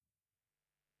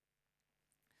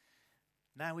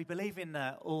Now, we believe in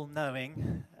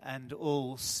all-knowing and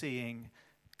all-seeing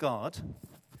God.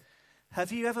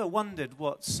 Have you ever wondered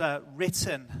what's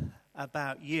written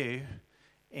about you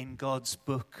in God's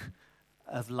book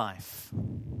of life?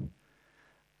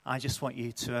 I just want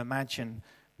you to imagine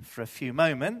for a few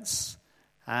moments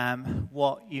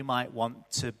what you might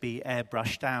want to be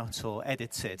airbrushed out or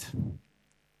edited.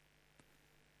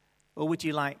 Or would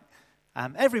you like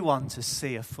everyone to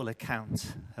see a full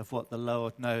account of what the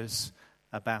Lord knows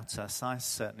about us? I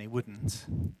certainly wouldn't.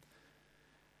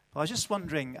 But I was just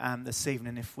wondering this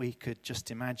evening if we could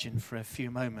just imagine for a few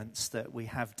moments that we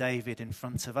have David in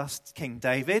front of us, King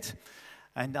David.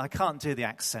 And I can't do the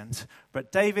accent,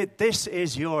 but David, this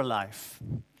is your life.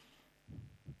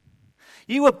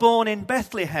 You were born in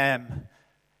Bethlehem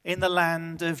in the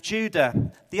land of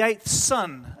Judah, the 8th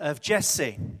son of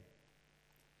Jesse.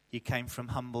 You came from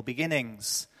humble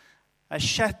beginnings, a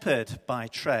shepherd by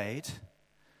trade,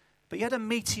 but you had a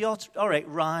meteoric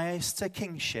rise to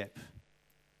kingship.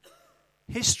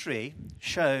 History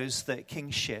shows that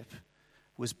kingship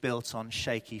was built on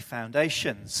shaky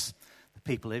foundations. The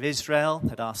people of Israel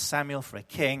had asked Samuel for a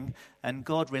king, and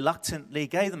God reluctantly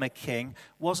gave them a king.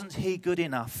 Wasn't he good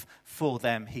enough for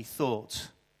them, he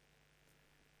thought?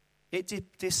 It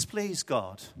did displease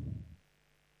God.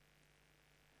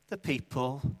 The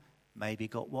people maybe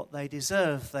got what they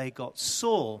deserved. They got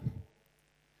Saul.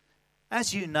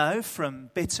 As you know from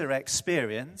bitter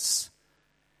experience,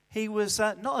 he was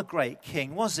not a great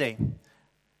king, was he?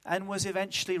 And was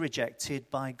eventually rejected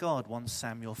by God, 1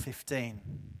 Samuel 15.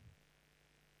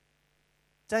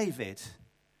 David,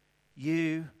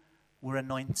 you were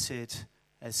anointed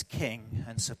as king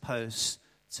and supposed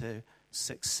to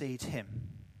succeed him.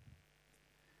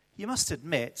 You must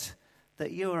admit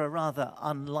that you were a rather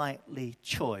unlikely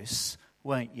choice,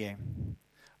 weren't you?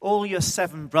 All your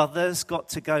 7 brothers got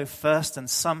to go first, and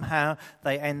somehow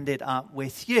they ended up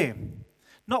with you.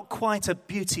 Not quite a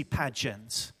beauty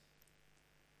pageant.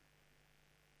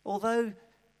 Although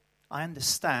I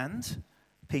understand,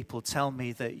 people tell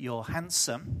me that you're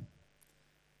handsome,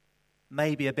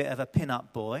 maybe a bit of a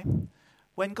pin-up boy.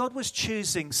 When God was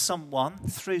choosing someone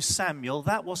through Samuel,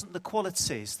 that wasn't the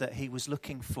qualities that he was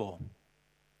looking for.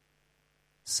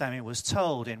 Samuel was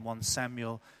told in 1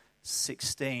 Samuel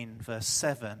 16, verse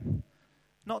 7,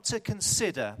 not to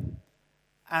consider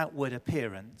outward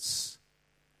appearance.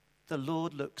 The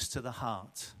Lord looks to the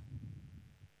heart.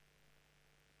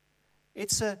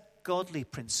 It's a godly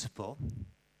principle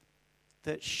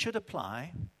that should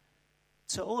apply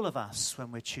to all of us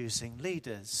when we're choosing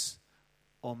leaders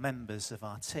or members of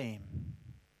our team.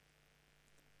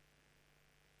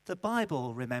 The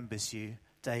Bible remembers you,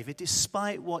 David,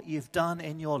 despite what you've done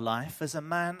in your life as a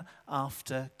man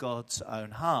after God's own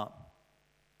heart.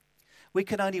 We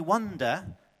can only wonder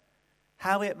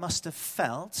how it must have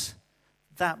felt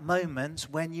that moment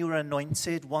when you were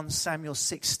anointed, 1 Samuel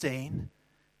 16,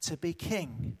 to be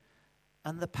king,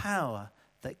 and the power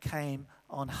that came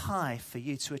on high for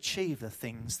you to achieve the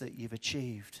things that you've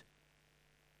achieved.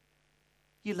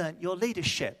 You learnt your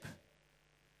leadership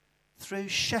through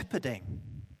shepherding.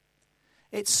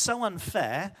 It's so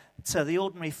unfair to the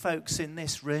ordinary folks in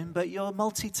this room, but you're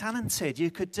multi-talented. You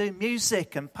could do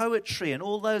music and poetry and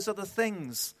all those other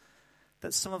things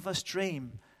that some of us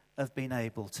dream of being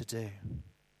able to do.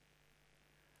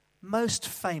 Most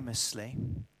famously,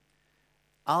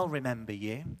 I'll remember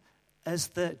you as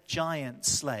the giant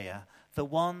slayer, the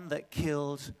one that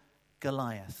killed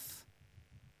Goliath.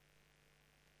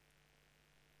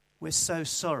 We're so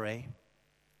sorry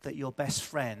that your best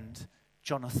friend,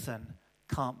 Jonathan,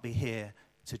 can't be here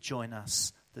to join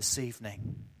us this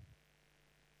evening.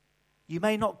 You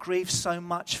may not grieve so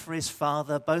much for his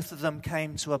father. Both of them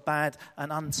came to a bad and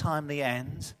untimely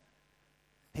end.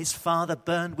 His father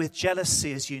burned with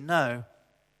jealousy, as you know,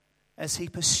 as he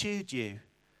pursued you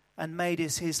and made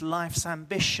it his life's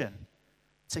ambition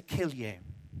to kill you.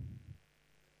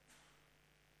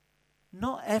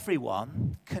 Not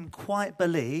everyone can quite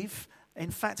believe,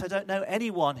 in fact, I don't know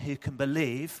anyone who can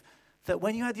believe that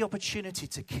when you had the opportunity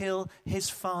to kill his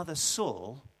father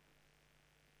Saul,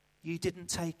 you didn't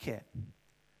take it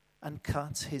and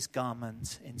cut his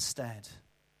garment instead.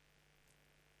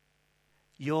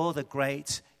 You're the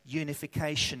great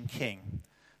unification king,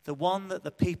 the one that the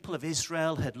people of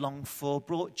Israel had longed for,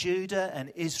 brought Judah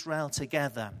and Israel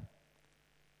together.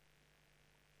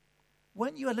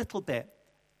 Weren't you a little bit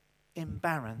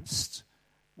embarrassed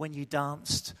when you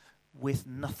danced with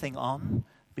nothing on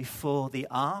before the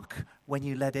ark, when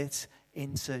you led it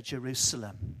into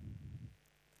Jerusalem?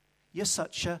 You're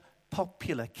such a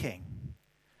popular king,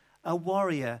 a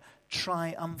warrior,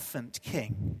 triumphant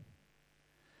king.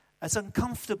 As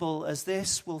uncomfortable as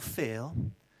this will feel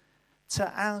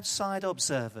to outside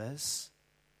observers,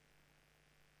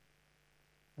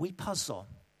 we puzzle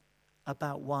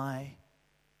about why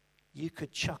you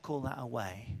could chuck all that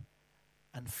away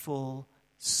and fall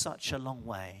such a long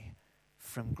way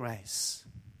from grace.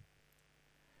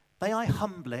 May I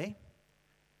humbly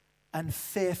and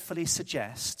fearfully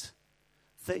suggest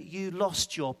that you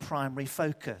lost your primary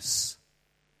focus.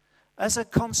 As a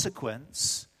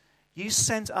consequence, you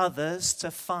sent others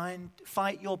to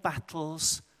fight your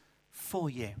battles for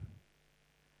you.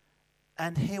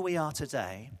 And here we are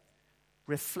today,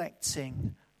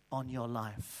 reflecting on your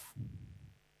life.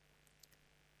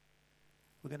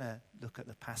 We're going to look at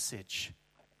the passage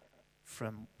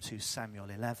from 2 Samuel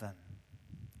 11.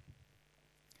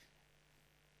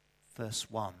 Verse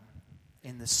 1.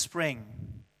 In the spring,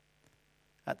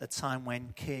 at the time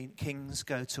when kings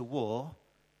go to war,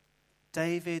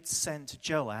 David sent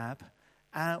Joab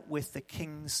out with the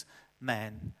king's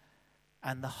men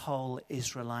and the whole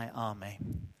Israelite army.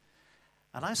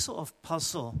 And I sort of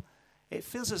puzzle. It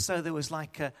feels as though there was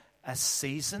like a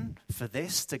season for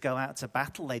this to go out to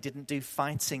battle. They didn't do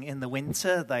fighting in the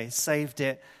winter. They saved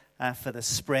it for the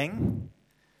spring.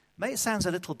 Maybe it sounds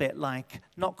a little bit like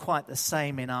not quite the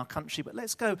same in our country, but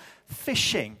let's go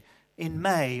fishing in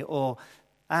May, or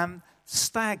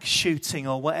stag shooting,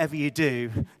 or whatever you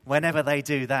do, whenever they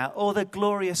do that, or the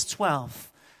glorious 12th.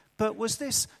 But was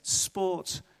this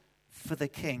sport for the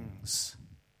kings?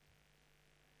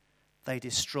 They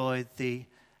destroyed the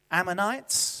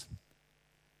Ammonites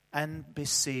and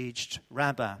besieged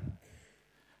Rabbah.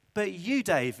 But you,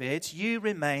 David, you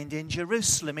remained in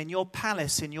Jerusalem, in your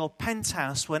palace, in your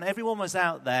penthouse, when everyone was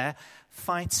out there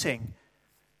fighting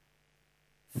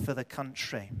for the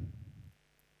country.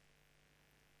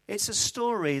 It's a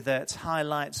story that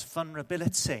highlights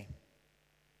vulnerability,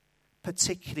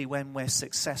 particularly when we're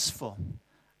successful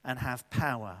and have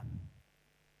power.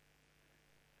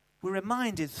 We're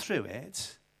reminded through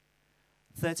it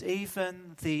that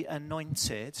even the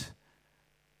anointed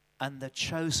and the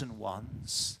chosen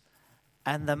ones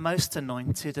and the most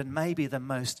anointed and maybe the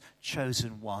most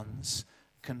chosen ones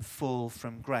can fall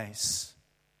from grace.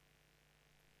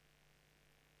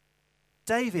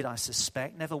 David, I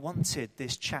suspect, never wanted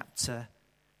this chapter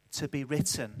to be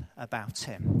written about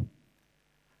him.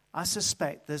 I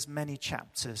suspect there's many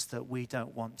chapters that we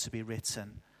don't want to be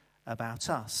written about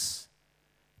us.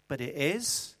 But it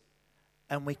is,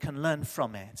 and we can learn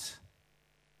from it.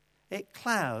 It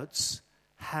clouds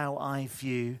how I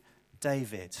view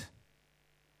David.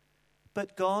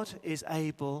 But God is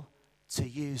able to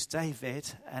use David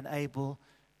and able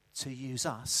to use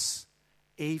us,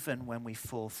 even when we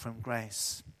fall from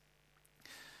grace.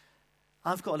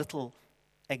 I've got a little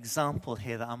example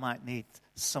here that I might need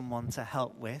someone to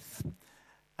help with.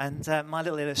 And my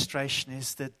little illustration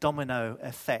is the domino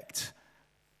effect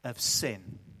of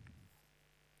sin.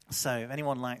 So if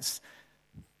anyone likes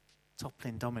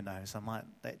toppling dominoes, I might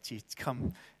let you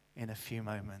come in a few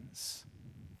moments.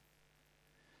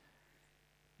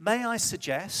 May I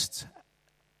suggest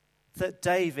that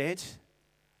David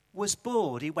was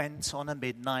bored. He went on a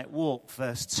midnight walk,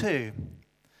 verse 2.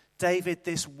 David,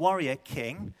 this warrior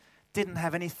king, didn't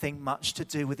have anything much to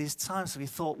do with his time, so he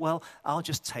thought, well, I'll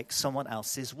just take someone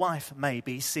else's wife.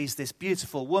 Maybe he sees this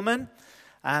beautiful woman.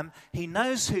 He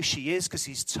knows who she is because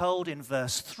he's told in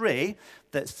verse 3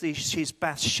 that she's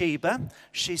Bathsheba.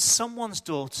 She's someone's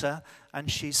daughter and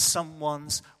she's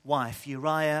someone's wife,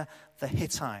 Uriah the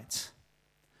Hittite.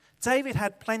 David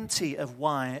had plenty of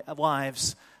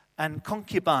wives and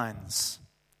concubines.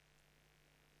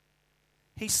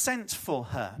 He sent for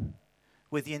her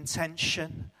with the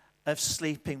intention of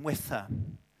sleeping with her.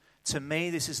 To me,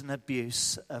 this is an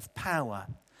abuse of power.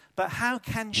 But how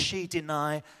can she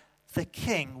deny the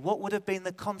king? What would have been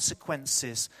the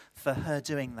consequences for her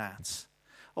doing that?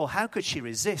 Or how could she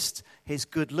resist his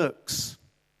good looks?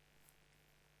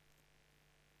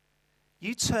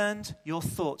 You turned your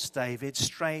thoughts, David,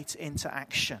 straight into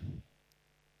action.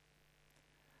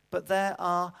 But there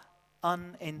are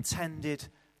unintended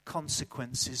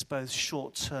consequences, both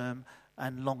short-term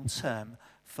and long-term,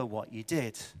 for what you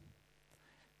did.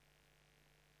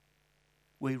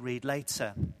 We read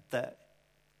later that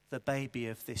the baby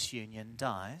of this union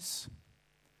dies,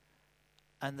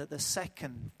 and that the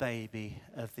second baby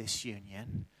of this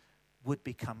union would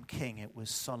become king. It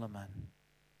was Solomon.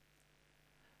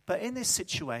 But in this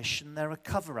situation, there are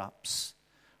cover-ups,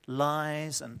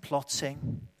 lies and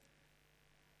plotting,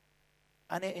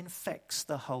 and it infects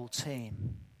the whole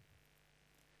team.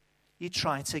 You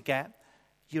try to get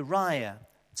Uriah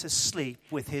to sleep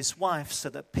with his wife so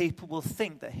that people will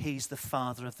think that he's the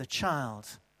father of the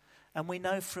child. And we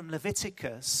know from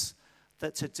Leviticus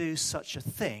that to do such a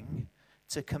thing,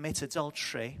 to commit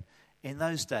adultery, in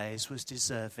those days was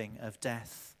deserving of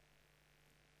death.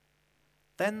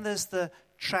 Then there's the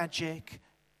tragic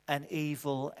and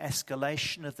evil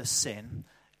escalation of the sin,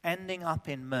 ending up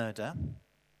in murder.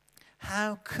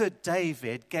 How could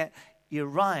David get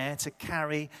Uriah to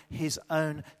carry his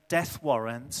own death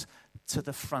warrant to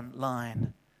the front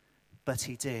line? But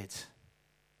he did.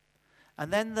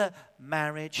 And then the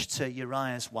marriage to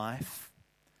Uriah's wife.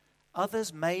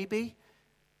 Others maybe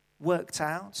worked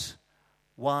out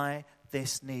why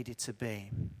this needed to be.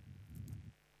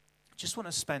 Just want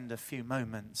to spend a few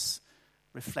moments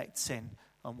reflecting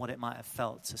on what it might have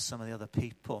felt to some of the other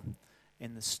people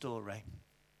in the story.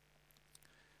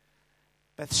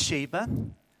 Bathsheba,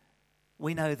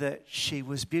 we know that she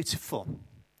was beautiful.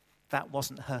 That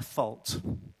wasn't her fault.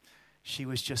 She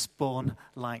was just born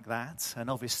like that, and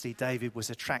obviously David was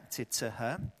attracted to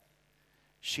her.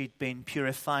 She'd been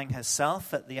purifying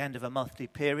herself at the end of a monthly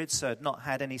period, so had not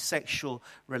had any sexual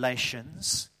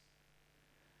relations.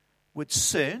 Would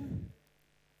soon,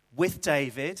 with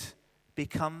David,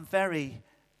 become very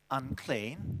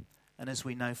unclean, and as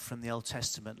we know from the Old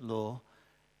Testament law,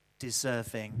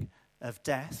 deserving of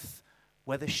death,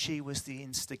 whether she was the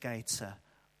instigator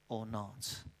or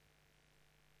not.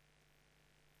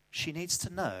 She needs to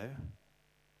know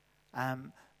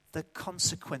the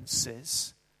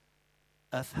consequences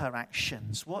of her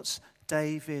actions. What's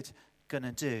David going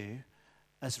to do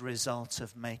as a result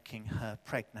of making her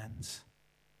pregnant?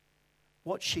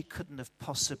 What she couldn't have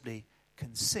possibly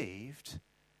conceived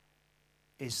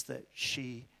is that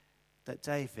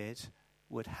David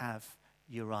would have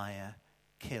Uriah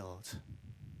killed.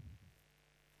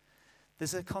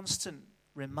 There's a constant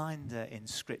reminder in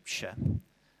Scripture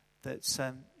that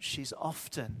she's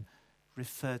often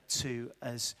referred to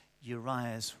as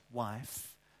Uriah's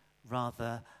wife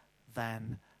rather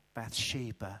than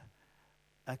Bathsheba.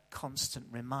 A constant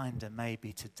reminder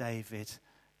maybe to David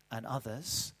and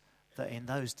others that in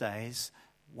those days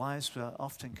wives were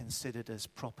often considered as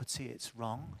property. It's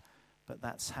wrong, but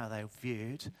that's how they were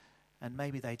viewed, and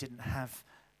maybe they didn't have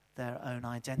their own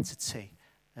identity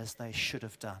as they should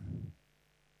have done.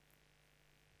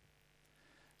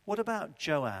 What about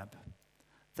Joab,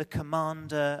 the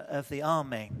commander of the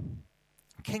army?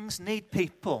 Kings need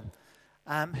people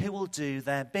who will do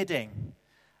their bidding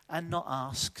and not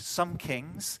ask. Some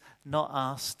kings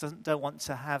don't want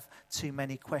to have too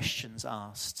many questions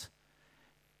asked.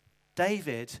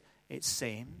 David, it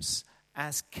seems,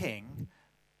 as king,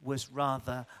 was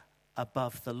rather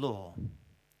above the law.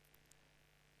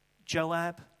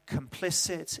 Joab,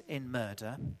 complicit in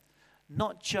murder,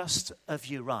 not just of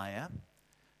Uriah,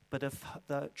 but of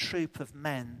the troop of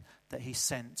men that he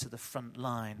sent to the front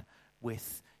line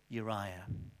with Uriah.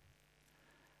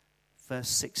 Verse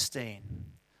 16.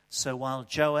 So while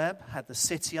Joab had the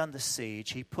city under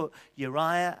siege, he put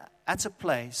Uriah at a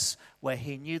place where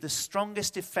he knew the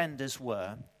strongest defenders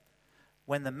were.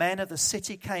 When the men of the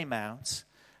city came out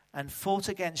and fought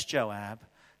against Joab,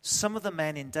 some of the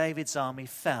men in David's army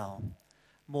fell.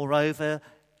 Moreover,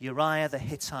 Uriah the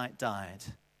Hittite died.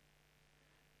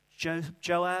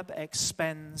 Joab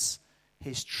expends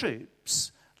his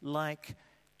troops like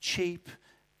cheap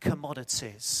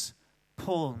commodities,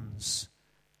 pawns,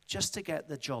 just to get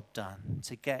the job done,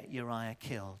 to get Uriah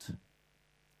killed.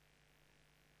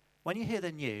 When you hear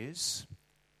the news,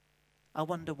 I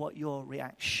wonder what your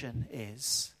reaction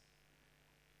is.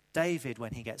 David,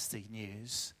 when he gets the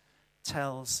news,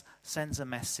 sends a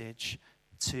message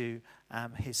to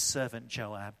his servant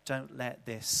Joab, don't let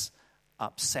this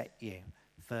upset you.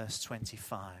 Verse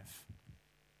 25.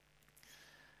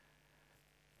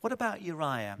 What about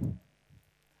Uriah?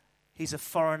 He's a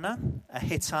foreigner, a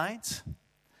Hittite,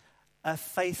 a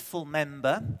faithful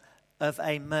member of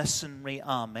a mercenary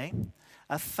army,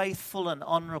 a faithful and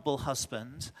honorable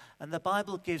husband, and the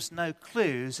Bible gives no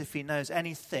clues if he knows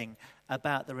anything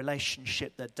about the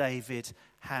relationship that David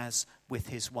has with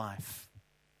his wife.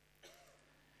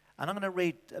 And I'm going to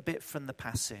read a bit from the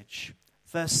passage.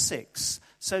 Verse 6,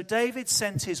 so David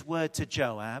sent his word to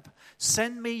Joab,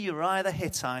 send me Uriah the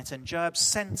Hittite, and Joab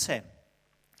sent him.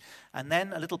 And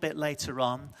then a little bit later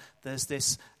on, there's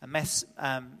this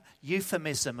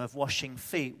euphemism of washing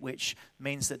feet, which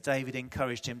means that David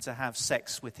encouraged him to have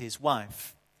sex with his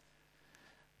wife.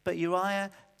 But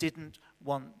Uriah didn't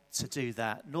want to do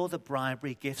that, nor the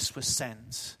bribery gifts were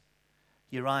sent.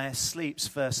 Uriah sleeps,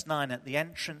 verse 9, at the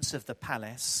entrance of the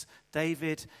palace.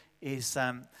 David is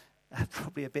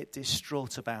probably a bit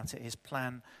distraught about it. His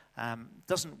plan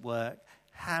doesn't work.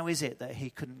 How is it that he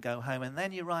couldn't go home? And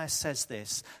then Uriah says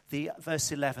this,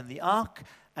 verse 11, the ark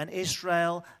and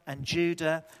Israel and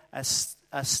Judah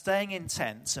are staying in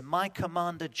tents, and my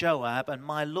commander Joab and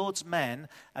my Lord's men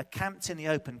are camped in the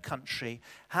open country,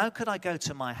 how could I go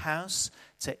to my house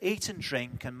to eat and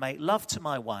drink and make love to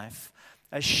my wife?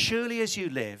 As surely as you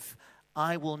live,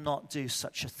 I will not do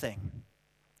such a thing.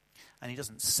 And he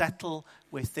doesn't settle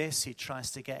with this. He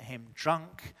tries to get him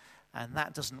drunk, and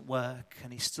that doesn't work,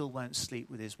 and he still won't sleep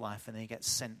with his wife, and then he gets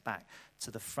sent back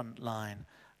to the front line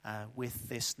with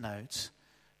this note,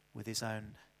 with his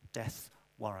own death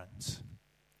warrant.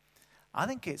 I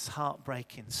think it's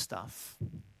heartbreaking stuff.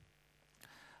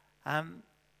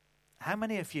 How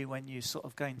many of you, when you sort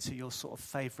of go into your sort of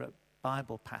favourite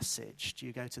Bible passage, do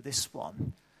you go to this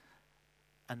one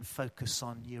and focus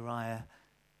on Uriah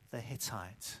the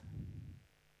Hittite?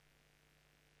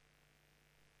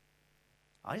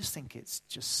 I just think it's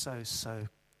just so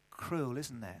cruel,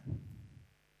 isn't it?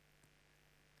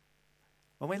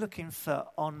 When we're looking for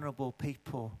honourable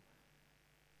people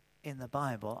in the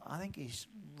Bible, I think he's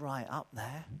right up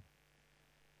there.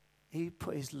 He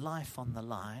put his life on the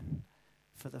line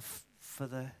for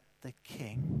the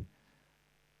king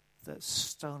that's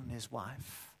stolen his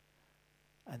wife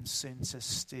and soon to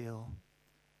steal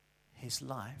his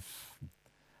life.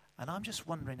 And I'm just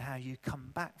wondering how you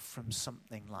come back from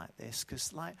something like this,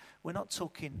 because we're not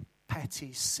talking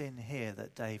petty sin here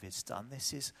that David's done.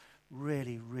 This is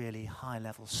really, really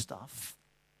high-level stuff.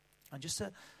 And just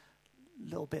a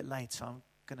little bit later, I'm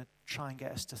going to try and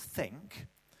get us to think,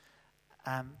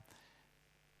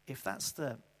 if that's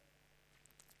the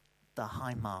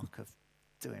high mark of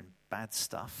doing bad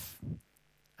stuff,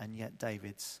 and yet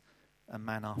David's a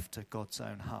man after God's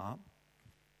own heart,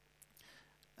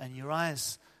 and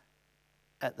Uriah's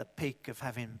at the peak of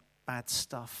having bad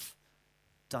stuff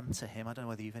done to him. I don't know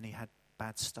whether you've any had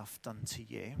bad stuff done to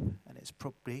you, and it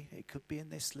could be in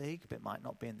this league, but it might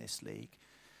not be in this league.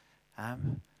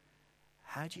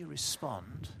 How do you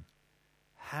respond?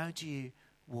 How do you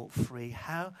walk free?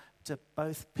 How do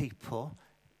both people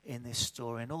in this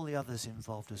story and all the others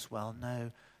involved as well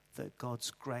know that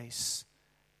God's grace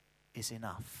is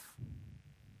enough?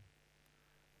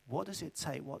 What does it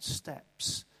take? What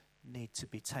steps need to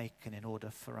be taken in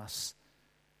order for us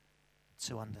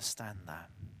to understand that?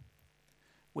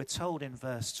 We're told in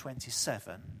verse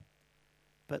 27,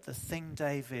 but the thing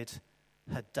David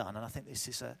had done, and I think this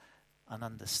is an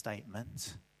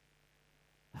understatement,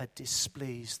 had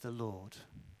displeased the Lord.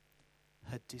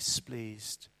 Had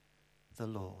displeased the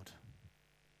Lord.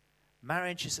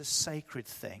 Marriage is a sacred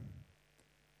thing.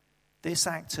 This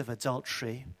act of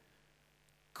adultery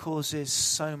causes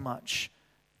so much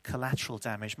collateral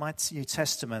damage. My New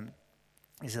Testament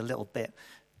is a little bit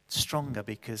stronger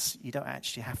because you don't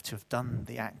actually have to have done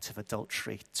the act of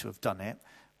adultery to have done it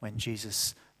when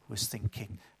Jesus was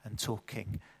thinking and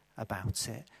talking about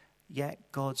it.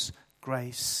 Yet God's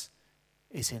grace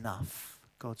is enough.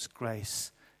 God's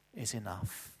grace is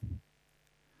enough.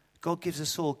 God gives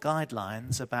us all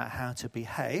guidelines about how to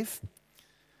behave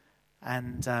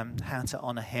and how to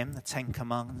honour him, the 10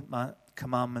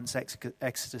 Commandments,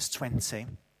 Exodus 20.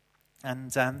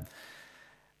 And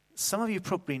some of you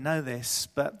probably know this,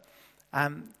 but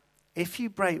if you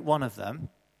break one of them,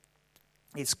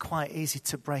 it's quite easy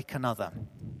to break another.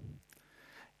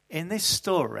 In this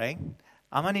story,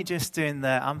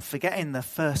 I'm forgetting the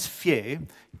first few,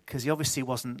 because he obviously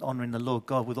wasn't honouring the Lord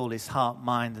God with all his heart,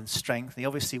 mind and strength. He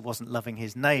obviously wasn't loving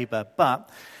his neighbour. But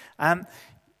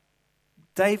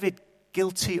David,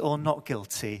 guilty or not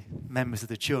guilty, members of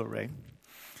the jury,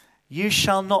 you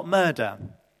shall not murder.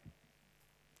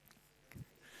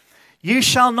 You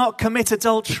shall not commit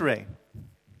adultery.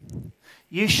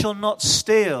 You shall not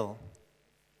steal.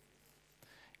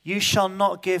 You shall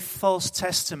not give false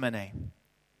testimony.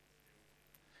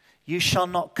 You shall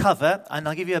not covet, and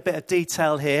I'll give you a bit of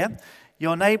detail here,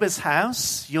 your neighbour's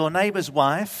house, your neighbour's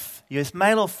wife, his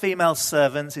male or female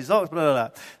servants, his blah, blah,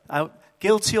 blah.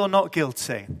 Guilty or not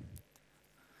guilty.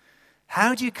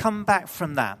 How do you come back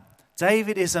from that?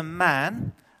 David is a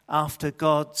man after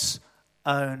God's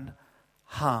own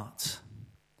heart.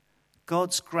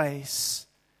 God's grace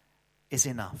is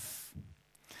enough.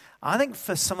 I think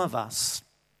for some of us,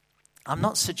 I'm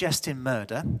not suggesting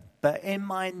murder, but in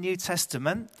my New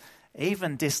Testament,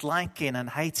 even disliking and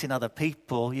hating other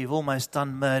people, you've almost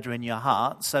done murder in your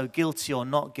heart. So guilty or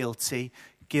not guilty,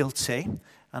 guilty.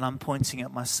 And I'm pointing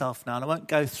at myself now, and I won't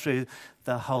go through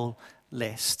the whole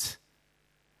list.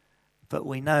 But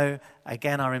we know,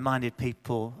 again, I reminded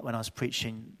people when I was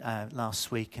preaching last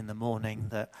week in the morning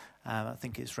that I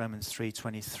think it's Romans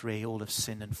 3:23, all have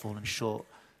sinned and fallen short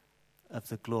of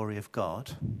the glory of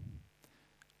God.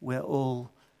 We're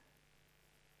all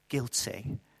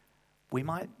guilty. we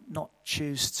might not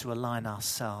choose to align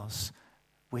ourselves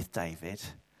with David,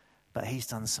 but he's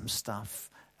done some stuff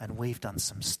and we've done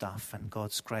some stuff, and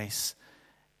God's grace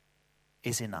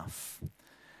is enough.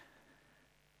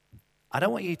 I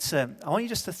want you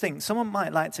just to think, someone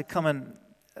might like to come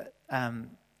and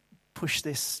push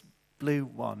this blue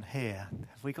one here.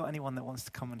 Have we got anyone that wants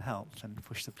to come and help and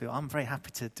push the blue? I'm very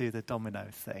happy to do the domino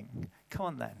thing. Come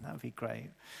on then, that would be great.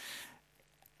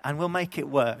 And we'll make it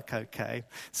work, okay?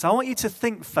 So I want you to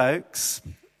think, folks,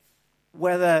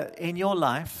 whether in your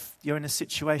life you're in a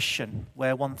situation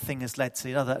where one thing has led to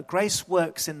the other. Grace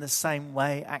works in the same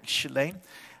way, actually,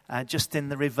 just in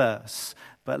the reverse.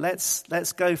 But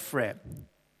let's go for it.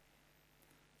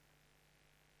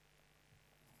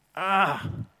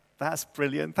 That's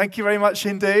brilliant. Thank you very much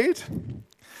indeed.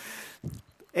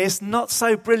 It's not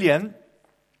so brilliant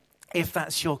if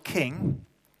that's your king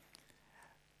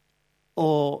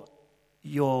or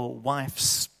your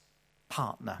wife's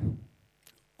partner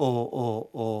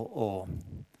or.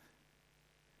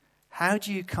 How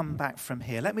do you come back from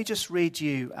here? Let me just read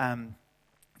you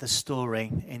the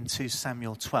story in 2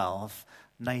 Samuel 12,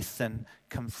 Nathan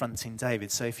confronting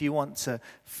David. So if you want to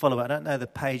follow it, I don't know the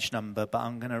page number, but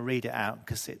I'm going to read it out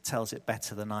because it tells it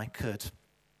better than I could.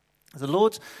 The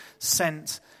Lord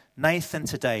sent Nathan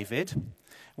to David.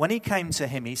 When he came to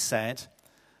him, he said,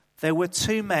 "There were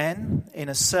 2 men in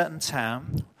a certain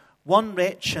town, one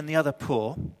rich and the other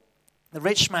poor. The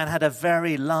rich man had a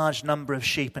very large number of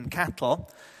sheep and cattle,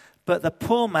 but the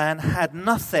poor man had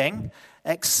nothing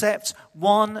except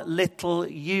one little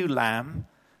ewe lamb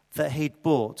that he'd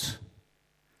bought.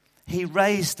 He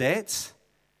raised it.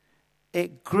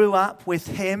 It grew up with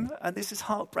him," and this is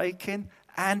heartbreaking,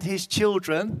 "and his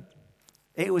children.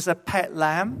 It was a pet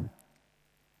lamb.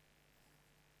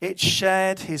 It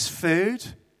shared his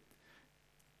food,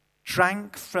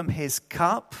 drank from his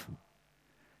cup,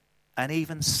 and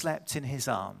even slept in his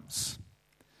arms."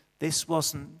 This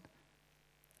wasn't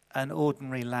an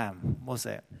ordinary lamb, was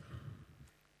it?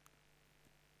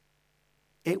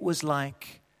 It was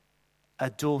like a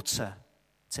daughter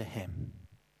to him.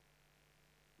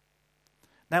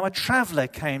 Now, a traveller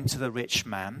came to the rich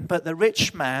man, but the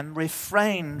rich man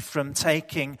refrained from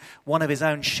taking one of his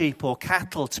own sheep or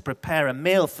cattle to prepare a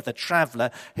meal for the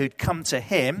traveller who'd come to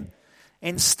him.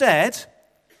 Instead,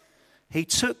 he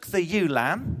took the ewe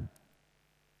lamb,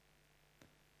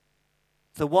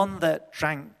 the one that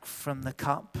drank from the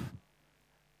cup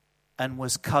and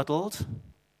was cuddled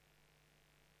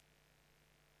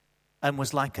and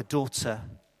was like a daughter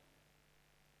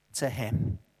to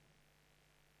him,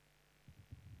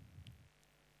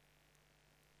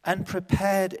 and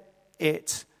prepared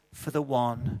it for the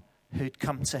one who'd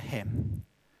come to him.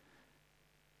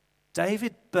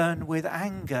 David burned with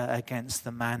anger against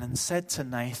the man and said to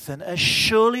Nathan, "As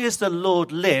surely as the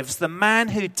Lord lives, the man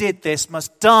who did this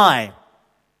must die.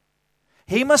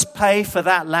 He must pay for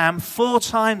that lamb 4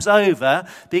 times over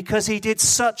because he did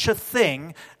such a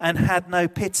thing and had no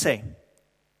pity."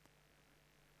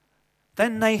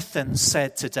 Then Nathan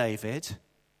said to David,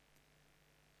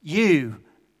 "You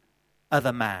are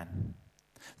the man.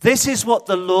 This is what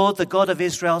the Lord, the God of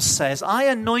Israel, says. I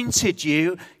anointed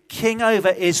you king over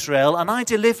Israel, and I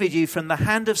delivered you from the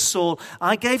hand of Saul.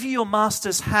 I gave you your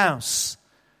master's house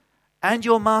and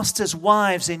your master's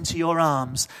wives into your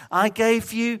arms. I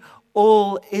gave you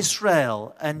all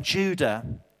Israel and Judah.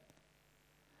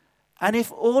 And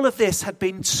if all of this had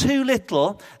been too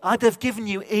little, I'd have given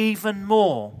you even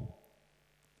more.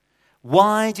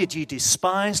 Why did you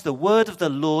despise the word of the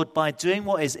Lord by doing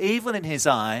what is evil in his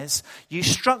eyes? You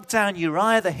struck down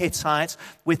Uriah the Hittite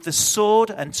with the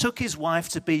sword and took his wife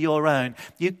to be your own.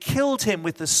 You killed him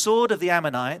with the sword of the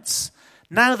Ammonites.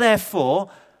 Now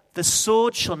therefore, the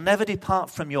sword shall never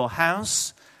depart from your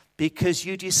house, because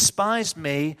you despised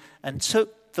me and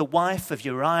took the wife of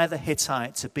Uriah the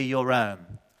Hittite to be your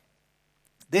own.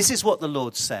 This is what the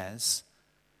Lord says.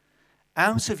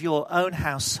 Out of your own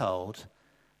household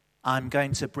I'm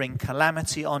going to bring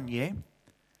calamity on you.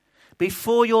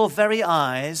 Before your very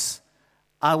eyes,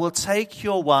 I will take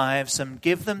your wives and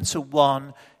give them to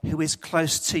one who is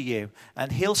close to you,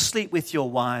 and he'll sleep with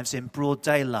your wives in broad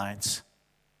daylight.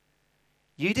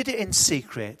 You did it in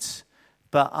secret,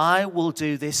 but I will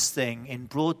do this thing in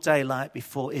broad daylight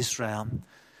before Israel."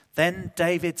 Then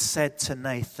David said to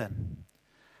Nathan,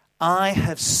 "I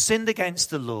have sinned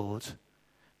against the Lord."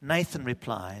 Nathan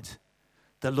replied,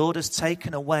 "The Lord has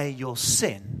taken away your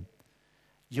sin.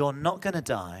 You're not going to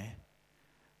die.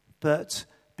 But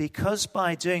because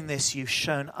by doing this you've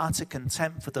shown utter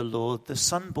contempt for the Lord, the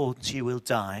son born to you will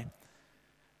die."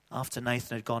 After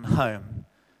Nathan had gone home,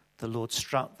 the Lord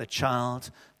struck the child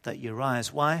that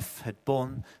Uriah's wife had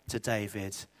borne to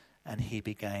David, and he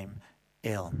became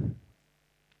ill.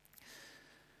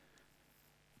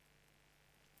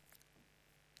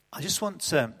 I just want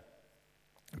to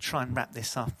try and wrap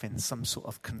this up in some sort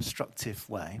of constructive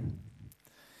way.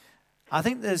 I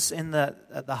think there's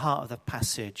at the heart of the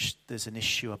passage, there's an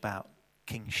issue about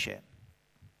kingship.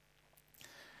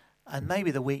 And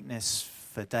maybe the weakness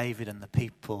for David and the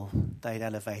people, they'd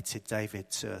elevated David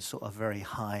to a sort of very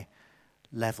high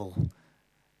level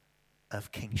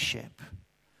of kingship.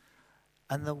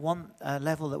 And the one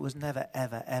level that was never,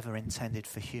 ever, ever intended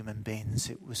for human beings.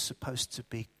 It was supposed to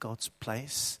be God's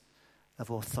place of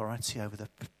authority over the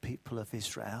people of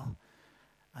Israel.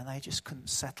 And they just couldn't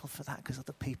settle for that because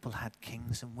other people had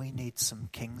kings, and we need some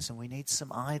kings and we need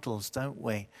some idols, don't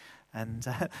we? And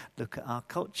look at our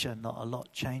culture, not a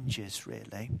lot changes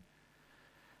really.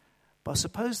 But I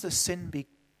suppose the sin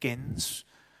begins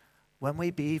when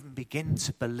we even begin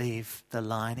to believe the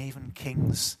line, even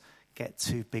kings get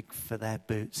too big for their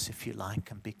boots, if you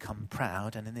like, and become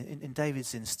proud. And in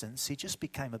David's instance, he just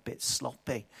became a bit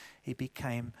sloppy. He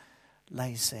became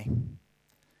lazy.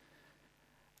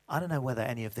 I don't know whether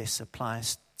any of this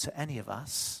applies to any of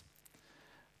us,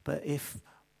 but if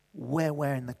we're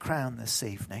wearing the crown this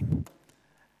evening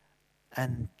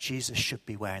and Jesus should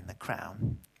be wearing the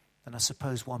crown, then I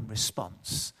suppose one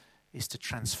response is to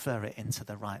transfer it into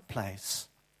the right place.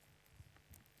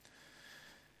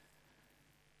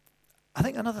 I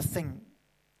think another thing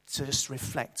to just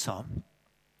reflect on,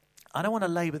 I don't want to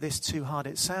labour this too hard.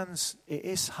 It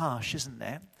is harsh, isn't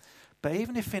it? But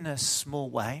even if in a small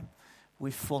way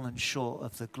we've fallen short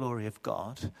of the glory of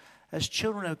God, as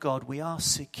children of God we are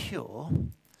secure,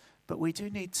 but we do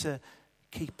need to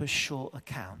keep a short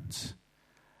account.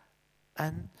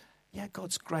 And yeah,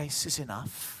 God's grace is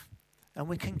enough, and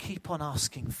we can keep on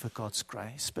asking for God's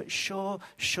grace, but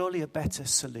surely a better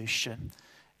solution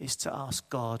is to ask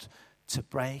God to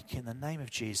break, in the name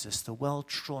of Jesus, the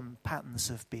well-trodden patterns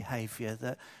of behaviour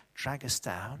that drag us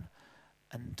down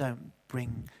and don't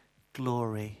bring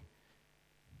glory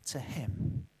to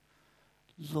him.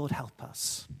 Lord, help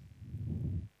us.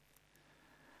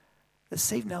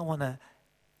 This evening I want to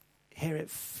hear it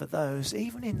for those,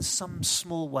 even in some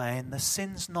small way, and the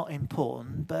sin's not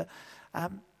important, but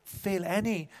feel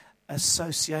any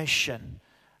association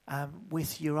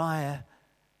with Uriah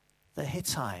the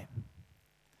Hittite.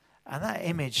 And that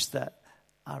image that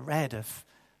I read of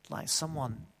like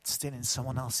someone stealing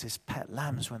someone else's pet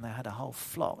lambs when they had a whole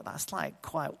flock, that's like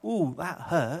quite, ooh, that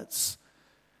hurts.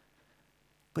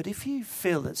 But if you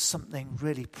feel that something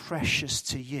really precious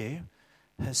to you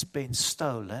has been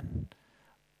stolen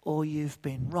or you've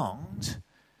been wronged,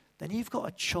 then you've got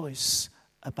a choice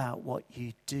about what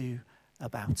you do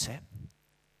about it.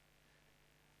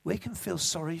 We can feel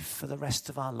sorry for the rest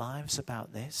of our lives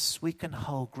about this. We can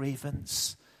hold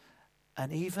grievance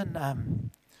and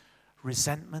even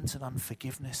resentment and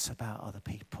unforgiveness about other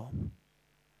people.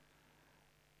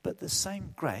 But the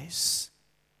same grace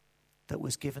that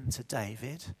was given to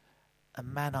David, a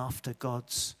man after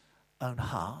God's own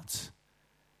heart,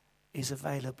 is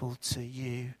available to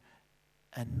you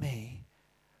and me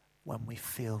when we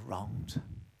feel wronged.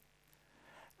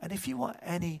 And if you want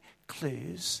any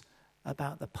clues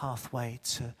about the pathway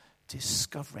to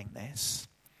discovering this,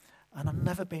 and I've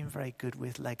never been very good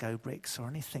with Lego bricks or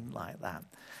anything like that,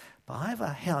 but I have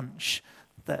a hunch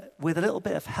that with a little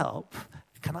bit of help,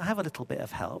 can I have a little bit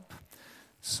of help?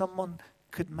 Someone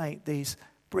could make these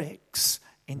bricks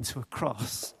into a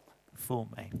cross for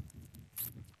me.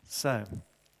 So,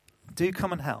 do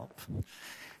come and help.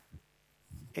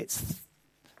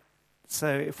 So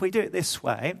if we do it this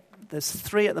way, there's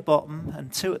 3 at the bottom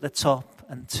and 2 at the top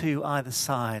and 2 either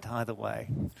side, either way.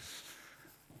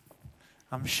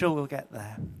 I'm sure we'll get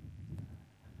there.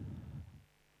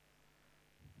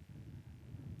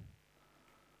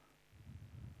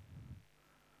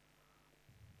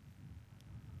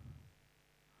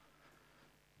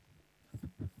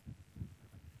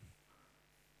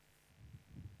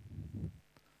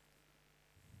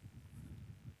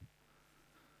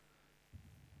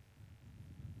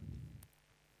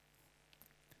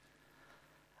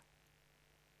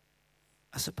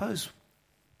 I suppose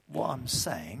what I'm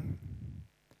saying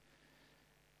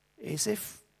is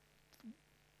if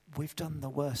we've done the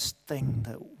worst thing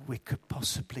that we could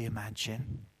possibly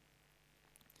imagine,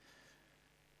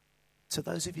 to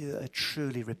those of you that are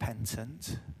truly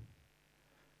repentant,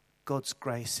 God's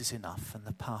grace is enough and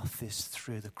the path is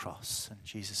through the cross and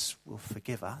Jesus will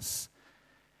forgive us.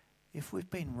 If we've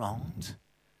been wronged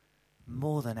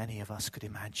more than any of us could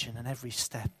imagine and every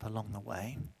step along the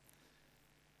way,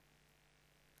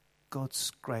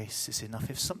 God's grace is enough.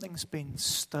 If something's been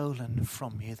stolen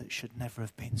from you that should never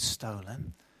have been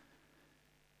stolen,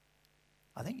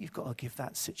 I think you've got to give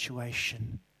that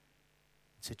situation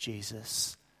to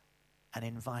Jesus and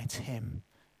invite him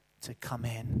to come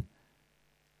in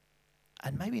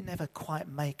and maybe never quite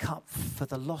make up for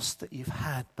the loss that you've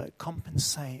had, but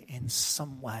compensate in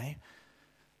some way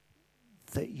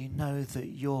that you know that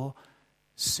you're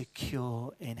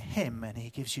secure in him and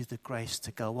he gives you the grace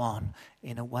to go on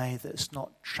in a way that's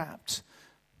not trapped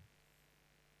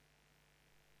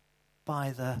by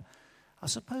the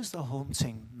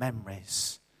haunting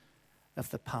memories of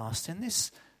the past. In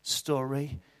this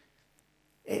story,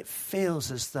 it feels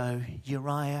as though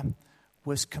Uriah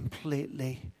was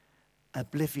completely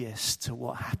oblivious to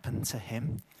what happened to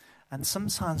him. And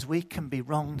sometimes we can be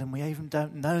wronged and we even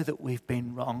don't know that we've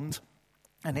been wronged.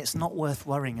 And it's not worth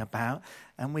worrying about.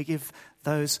 And we give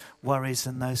those worries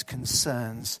and those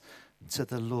concerns to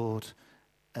the Lord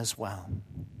as well.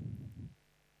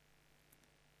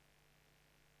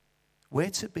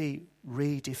 We're to be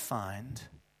redefined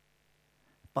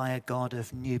by a God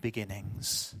of new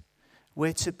beginnings.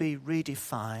 We're to be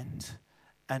redefined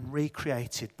and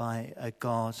recreated by a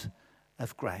God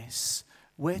of grace.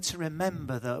 We're to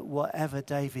remember that whatever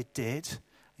David did,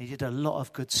 he did a lot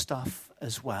of good stuff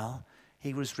as well.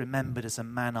 He was remembered as a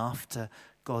man after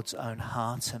God's own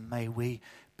heart, and may we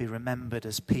be remembered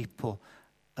as people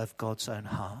of God's own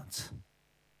heart.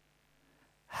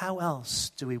 How else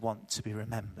do we want to be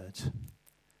remembered?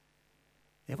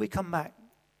 If we come back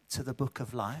to the book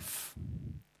of life,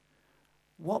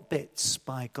 what bits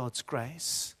by God's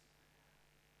grace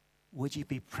would you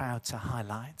be proud to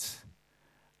highlight?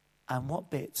 And what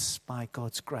bits by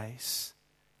God's grace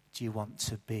do you want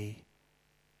to be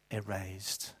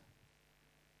erased?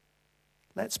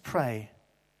 Let's pray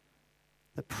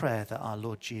the prayer that our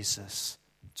Lord Jesus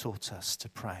taught us to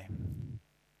pray.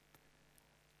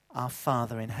 Our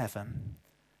Father in heaven,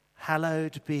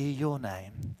 hallowed be your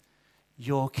name.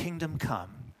 Your kingdom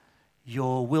come,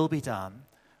 your will be done,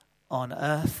 on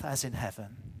earth as in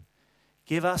heaven.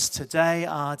 Give us today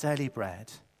our daily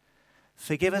bread.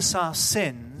 Forgive us our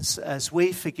sins as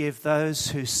we forgive those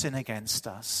who sin against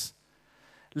us.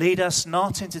 Lead us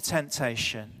not into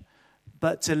temptation,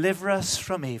 but deliver us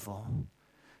from evil.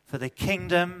 For the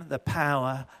kingdom, the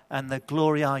power, and the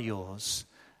glory are yours,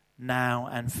 now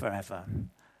and forever.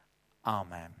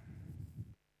 Amen.